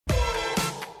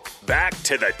Back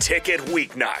to the Ticket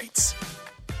weeknights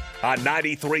on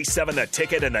 93.7 The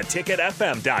Ticket and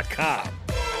theticketfm.com.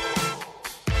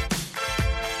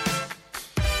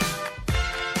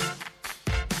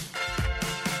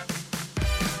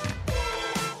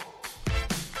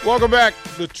 Welcome back.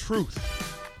 The Truth.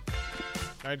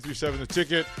 93.7 The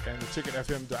Ticket and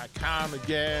theticketfm.com.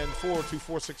 Again,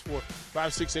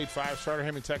 402-464-5685. Starter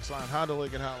Heyman text line, Honda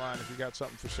Lincoln hotline. If you got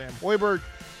something for Sam Hoiberg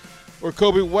or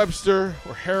Kobe Webster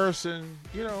or Harrison,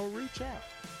 reach out.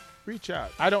 Reach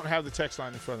out. I don't have the text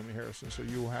line in front of me, Harrison, so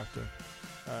you will have to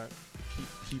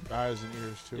keep eyes and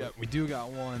ears to it. We do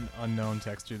got one unknown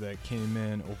texter that came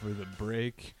in over the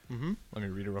break. Mm-hmm. Let me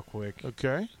read it real quick.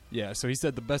 Okay. Yeah, so he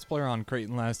said the best player on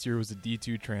Creighton last year was a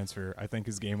D2 transfer. I think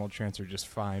his game will transfer just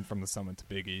fine from the Summit to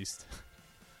Big East.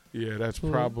 Yeah, that's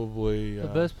probably... the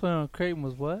best player on Creighton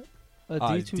was what? A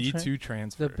D2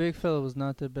 transfer. The big fella was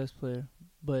not the best player,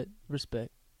 but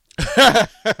respect. He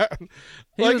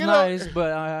was nice,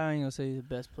 but I ain't going to say he's the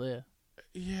best player.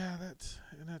 Yeah, that's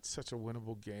such a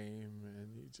winnable game,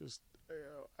 and you just...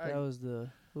 that was the...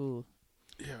 Ooh.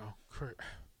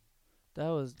 That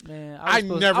was, man. I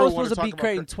was supposed to beat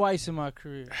Creighton twice in my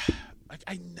career.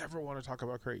 I never want to talk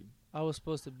about Creighton. I was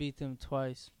supposed to beat them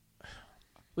twice.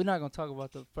 We're not going to talk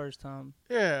about the first time.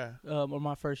 Yeah. Or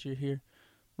my first year here.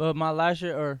 But my last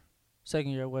year or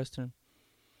second year at Western.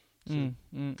 Could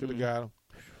have got him.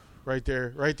 Right there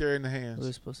in the hands. We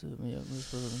were supposed to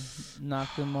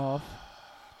knock them off.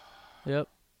 Yep.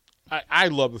 I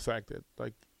love the fact that,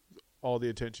 all the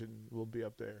attention will be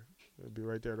up there. It'll be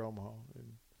right there at Omaha.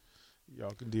 And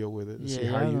y'all can deal with it and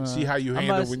see how you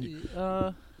handle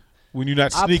when you're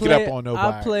not sneaking up on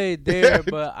nobody. I played there,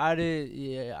 but I did.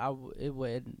 Yeah, it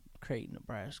wasn't Creighton,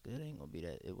 Nebraska. It ain't gonna be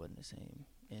that. It wasn't the same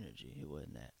energy. It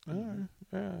wasn't that.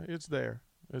 Yeah, it's there.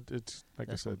 It's like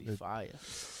That's I said. Gonna be fire.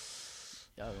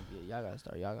 Y'all gotta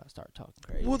start talking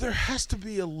crazy. Well, there has to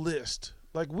be a list.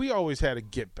 We always had a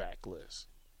get back list.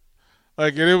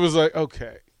 And it was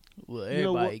okay. Well,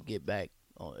 everybody get back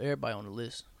on everybody on the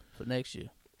list for next year.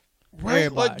 Right,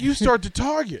 everybody. you start to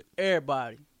target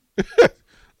everybody.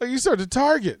 You start to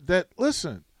target that.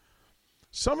 Listen,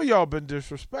 some of y'all been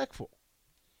disrespectful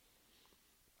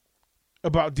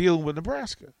about dealing with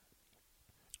Nebraska,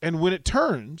 and when it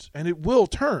turns, and it will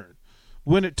turn,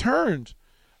 when it turns,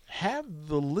 have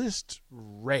the list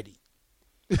ready.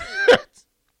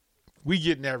 We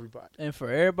getting everybody, and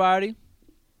for everybody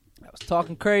that was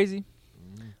talking crazy.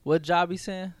 What job he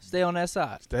saying? Stay on that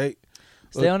side. Stay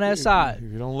on that side.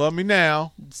 If you don't love me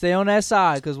now, stay on that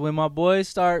side. Because when my boys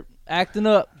start acting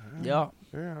up,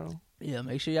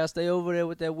 make sure y'all stay over there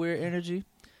with that weird energy.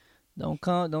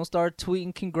 Don't start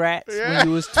tweeting congrats when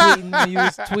you was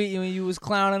tweeting when you was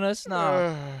clowning us.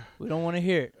 Nah, we don't want to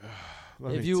hear it.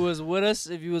 If you was with us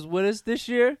this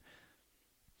year,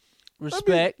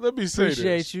 respect. Let me say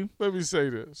appreciate this. You. Let me say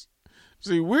this.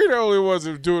 See, we're the only ones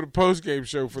that doing a post-game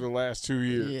show for the last 2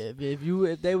 years. Yeah,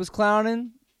 if they was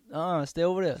clowning, stay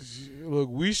over there. Look,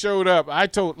 we showed up. I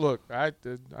told to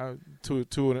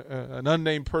an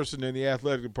unnamed person in the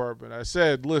athletic department, I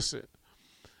said, listen,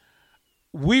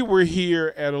 we were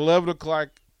here at 11 o'clock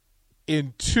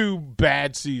in 2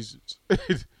 bad seasons,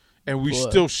 and we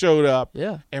still showed up,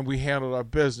 and we handled our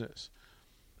business.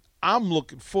 I'm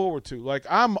looking forward to.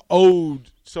 I'm owed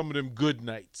some of them good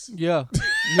nights. Yeah,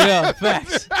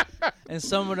 facts. And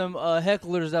some of them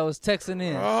hecklers that was texting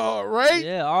in. Oh, right?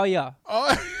 Yeah, all y'all.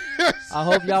 I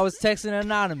hope y'all was texting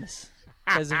anonymous.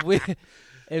 Because if DP,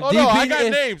 I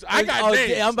got names. I got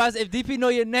names. I'm about to say, if DP know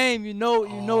your name, you know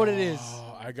what it is.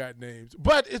 I got names.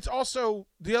 But it's also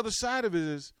the other side of it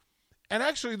is, and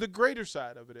actually the greater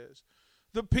side of it is,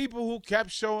 the people who kept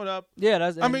showing up.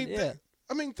 Yeah,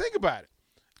 think about it.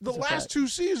 The last 2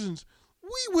 seasons, we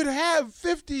would have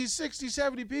 50, 60,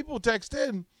 70 people text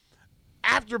in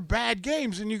after bad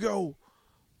games, and you go,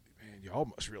 man, y'all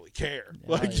must really care.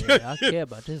 I care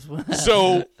about this one.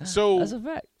 So that's a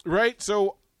fact. Right?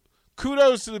 So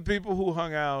kudos to the people who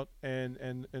hung out and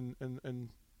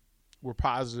were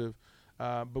positive.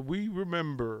 But we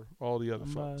remember all the other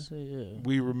folks.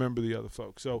 We remember the other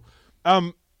folks. So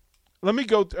let me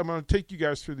go. I'm going to take you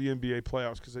guys through the NBA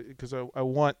playoffs because I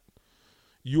want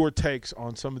your takes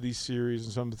on some of these series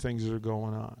and some of the things that are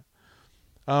going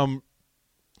on.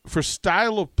 For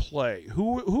style of play,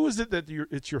 who is it that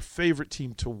it's your favorite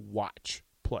team to watch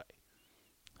play?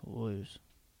 Warriors.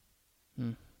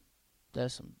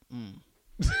 That's some.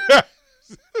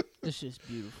 It's just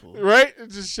beautiful, right?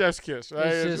 It's just chef's kiss, right?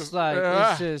 It's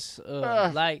just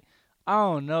I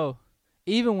don't know.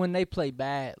 Even when they play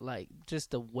bad, just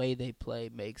the way they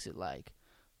play makes it like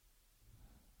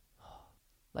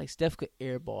Steph could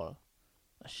airball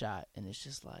a shot, and it's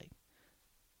just like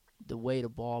the way the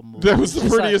ball moves. That was the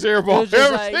prettiest air ball I've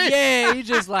ever seen. Yeah, you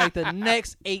just like the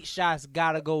next 8 shots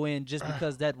gotta go in just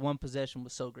because that one possession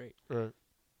was so great. Right.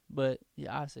 But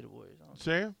yeah, I say the Warriors.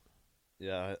 Sam?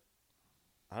 Yeah,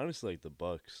 I honestly like the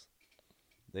Bucks.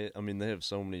 They have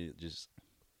so many just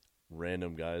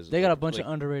random guys. They got a bunch of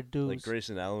underrated dudes. Like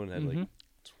Grayson Allen had like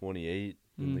 28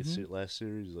 in the last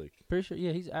series. Like pretty sure,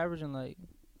 yeah, he's averaging like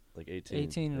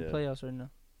 18 in the playoffs right now.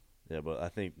 Yeah, but I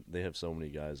think they have so many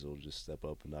guys that will just step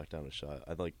up and knock down a shot.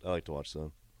 I like to watch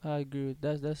them. I agree with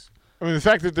that. That's. I mean, the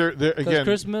fact that they're again.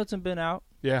 Chris Middleton been out.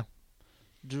 Yeah.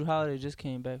 Drew Holiday just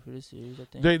came back for this series. I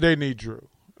think they need Drew.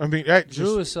 I mean,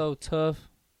 Drew is so tough.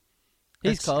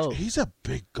 He's cold. He's a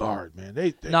big guard,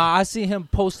 man. I see him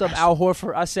post up Al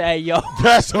Horford. I said, "Hey, yo,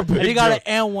 that's a big." And he got an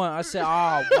N1. I said,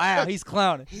 "Oh, wow, he's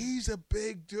clowning." He's a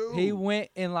big dude. He went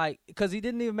and because he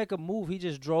didn't even make a move. He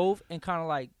just drove and kind of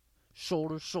like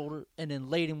shoulder, and then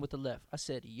laid him with the left. I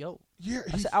said, "Yo." Yeah.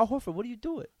 I said, Al Horford, what are you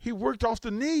doing? He worked off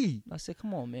the knee. I said,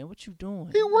 "Come on, man, what you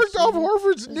doing?" He worked off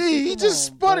Horford's knee. He just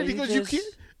spun it because you can't.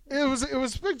 It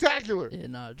was spectacular. Yeah,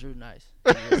 nah, Drew nice.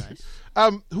 Nice.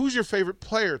 Who's your favorite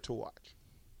player to watch?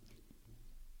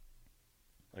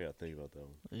 I gotta think about that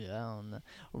one. Yeah, I don't know.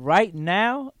 Right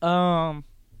now,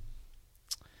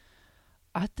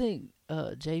 I think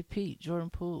JP, Jordan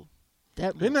Poole.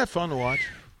 Isn't that fun to watch?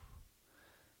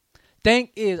 Thing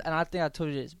is, and I think I told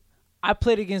you this, I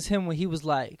played against him when he was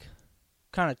like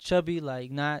kind of chubby,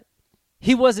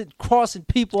 he wasn't crossing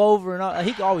people over and all.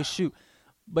 He could always shoot,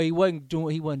 but he wasn't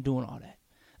doing all that.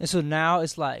 And so now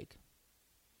it's like,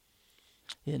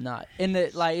 and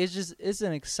it's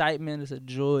an excitement, it's a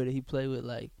joy that he play with.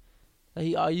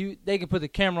 They can put the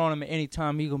camera on him at any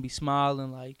time. He gonna be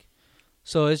smiling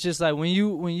so it's just like when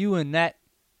you in that,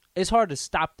 it's hard to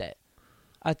stop that.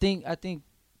 I think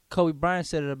Kobe Bryant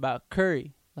said it about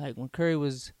Curry. Like when Curry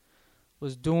was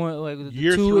doing the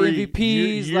year 2 3,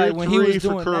 MVPs, year when he was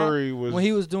doing Curry when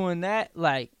he was doing that,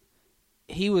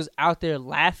 he was out there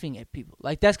laughing at people.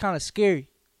 That's kind of scary.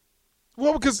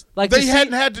 Well, because they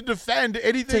hadn't had to defend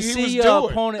anything he was doing. To see your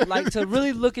opponent, to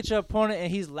really look at your opponent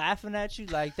and he's laughing at you,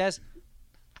 that's.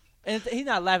 And he's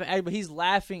not laughing at you, but he's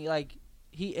laughing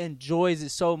he enjoys it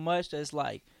so much that it's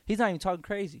he's not even talking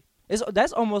crazy.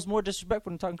 That's almost more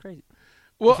disrespectful than talking crazy.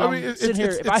 Well,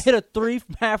 if I hit a 3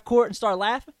 from half court and start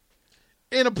laughing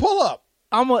in a pull up,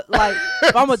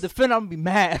 if I'm a defender, I'm gonna be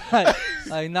mad.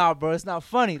 Nah, bro, it's not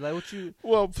funny. What you?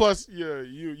 Well, plus,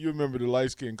 you remember the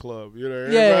light skin club,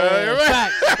 Yeah,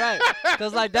 fact.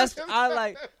 Because that's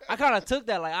I kind of took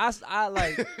that.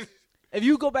 I if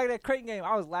you go back to that Creighton game,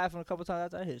 I was laughing a couple times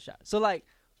after I hit a shot. So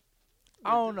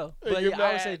I don't know, but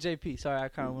I would say JP. Sorry, I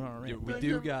kind of went on a rant. We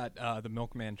do got the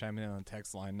Milkman chiming in on the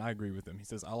text line, and I agree with him. He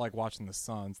says, "I like watching the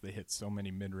Suns. They hit so many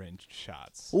mid-range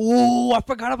shots." Ooh, I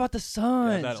forgot about the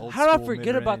Suns. Yeah, how did I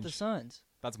forget about the Suns?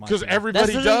 That's my because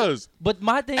everybody does. But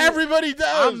my thing, everybody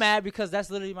does. I'm mad because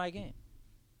that's literally my game.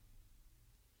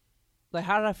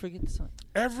 How did I forget the Suns?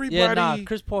 Everybody. Yeah, nah,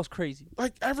 Chris Paul's crazy.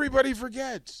 Everybody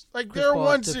forgets. They're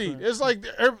one seed. It's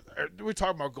we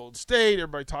talk about Golden State.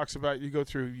 Everybody talks about.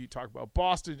 You talk about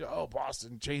Boston. Oh,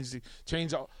 Boston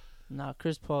changed all. Nah,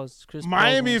 Chris Paul's.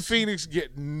 Miami and Phoenix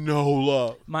get no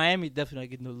love. Miami definitely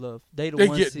get no love. They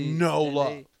one get seed, no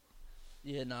love.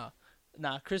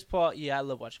 Nah. Chris Paul. Yeah, I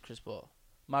love watching Chris Paul.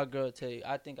 My girl tell you.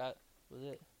 I think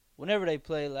whenever they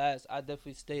played last, I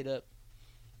definitely stayed up.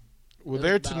 Well,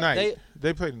 they're tonight.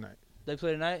 They play tonight. They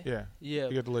play tonight? Yeah. Yeah.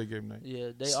 You got the late game night.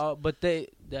 Yeah,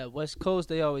 that West Coast,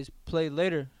 they always play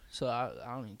later, so I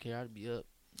don't even care. I'd be up.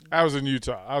 I was in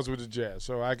Utah. I was with the Jazz,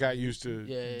 so I got used to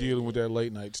dealing with that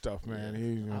late night stuff,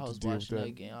 man. I was watching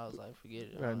that game. I was like, forget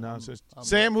it. That nonsense.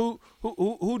 Sam, who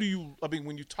do you? I mean,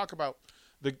 when you talk about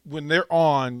when they're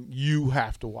on, you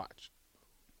have to watch.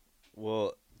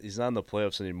 Well, he's not in the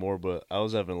playoffs anymore, but I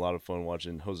was having a lot of fun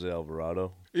watching Jose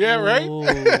Alvarado. Yeah, right.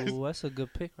 Oh, that's a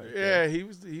good pick, right there. Yeah, he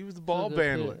was the ball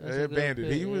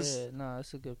bandit. He was. Yeah,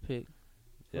 that's a good pick.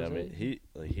 Yeah, I mean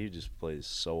he just plays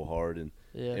so hard, and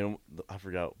I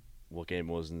forgot what game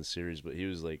it was in the series, but he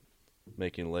was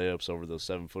making layups over those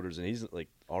 7-footers, and he's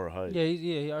our height. Yeah,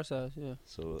 he's our size. Yeah.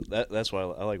 So that's why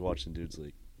I like watching dudes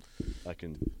I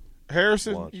can.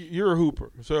 Harrison, watch. You're a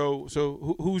hooper. So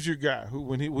who's your guy?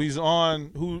 When he's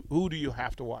on, who do you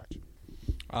have to watch?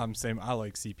 Same. I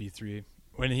like CP3.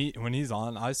 When he's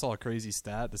on, I saw a crazy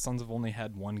stat. The Suns have only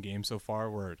had one game so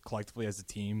far where collectively as a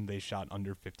team they shot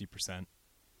under 50%.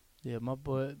 Yeah, my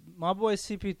boy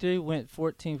CP3 went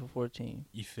 14 for 14.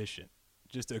 Efficient.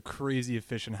 Just a crazy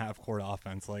efficient half-court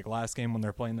offense. Last game when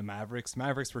they're playing the Mavericks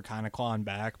were kind of clawing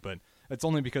back, but it's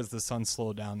only because the Suns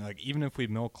slowed down. Even if we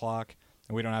milk clock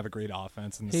and we don't have a great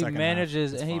offense. In the he second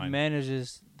manages half, and he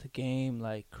manages the game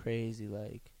like crazy.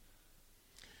 Like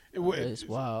it's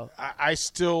wild. I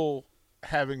still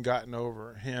haven't gotten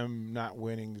over him not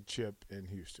winning the chip in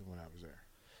Houston when I was there.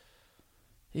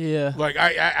 Yeah, like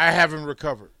I haven't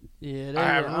recovered. Yeah, I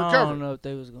haven't recovered. I don't know if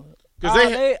they was going. Because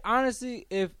they honestly,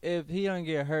 if he don't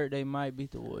get hurt, they might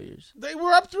beat the Warriors. They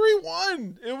were up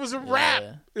 3-1. It was a wrap.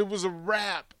 It was a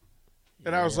wrap.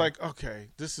 And I was like, okay,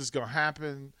 this is gonna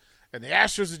happen. And the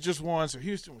Astros had just won, so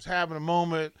Houston was having a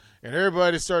moment, and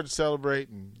everybody started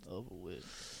celebrating. Over with.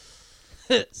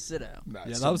 Sit down.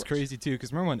 Yeah, that was crazy too.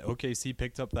 Because remember when OKC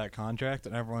picked up that contract,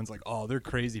 and everyone's like, "Oh, they're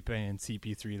crazy paying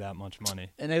CP3 that much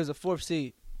money." And they was a 4th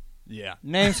seed. Yeah.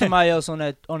 Name somebody else on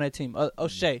that team.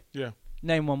 O'Shea. Yeah.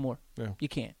 Name one more. Yeah. You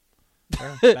can't.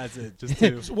 That's it. Just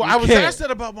 2. Well, I was asked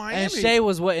that about Miami. And Shea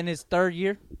was in his 3rd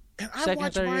year? And I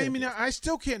watch Miami now. I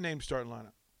still can't name starting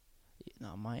lineup.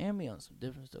 No, Miami on some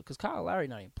different stuff. Because Kyle Lowry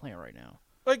not even playing right now.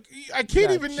 Like, I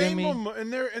can't even name them,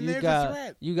 and they're the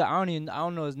threat. You got, I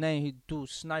don't know his name. He do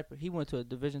sniper. He went to a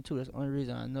Division II. That's the only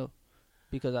reason I know.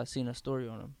 Because I've seen a story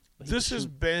on him. This has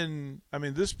been,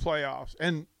 this playoffs,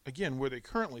 and again, where they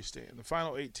currently stand, the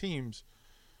final 8 teams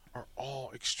are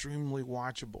all extremely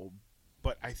watchable,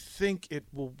 but I think it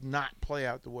will not play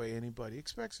out the way anybody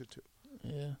expects it to.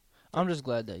 Yeah. I'm just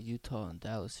glad that Utah and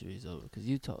Dallas series over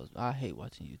because I hate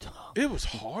watching Utah. It was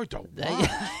hard to watch.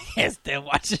 I can't stand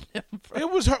watching them, bro. It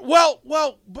was hard.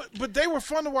 Well, but they were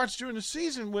fun to watch during the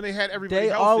season when they had everybody healthy.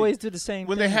 They always do the same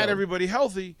when thing. When they had though. everybody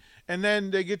healthy, and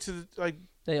then they get to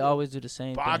they always do the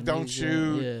same Bog thing. don't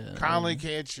shoot. Yeah, Conley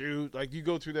can't shoot. Like, you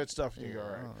go through that stuff and you go, all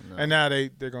right. And now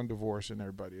they're going to divorce and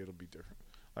everybody. It'll be different.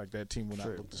 Like, that team will not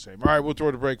look the same. All right, we'll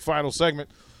throw the break. Final segment.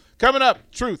 Coming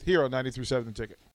up, Truth here on 93.7 The Ticket.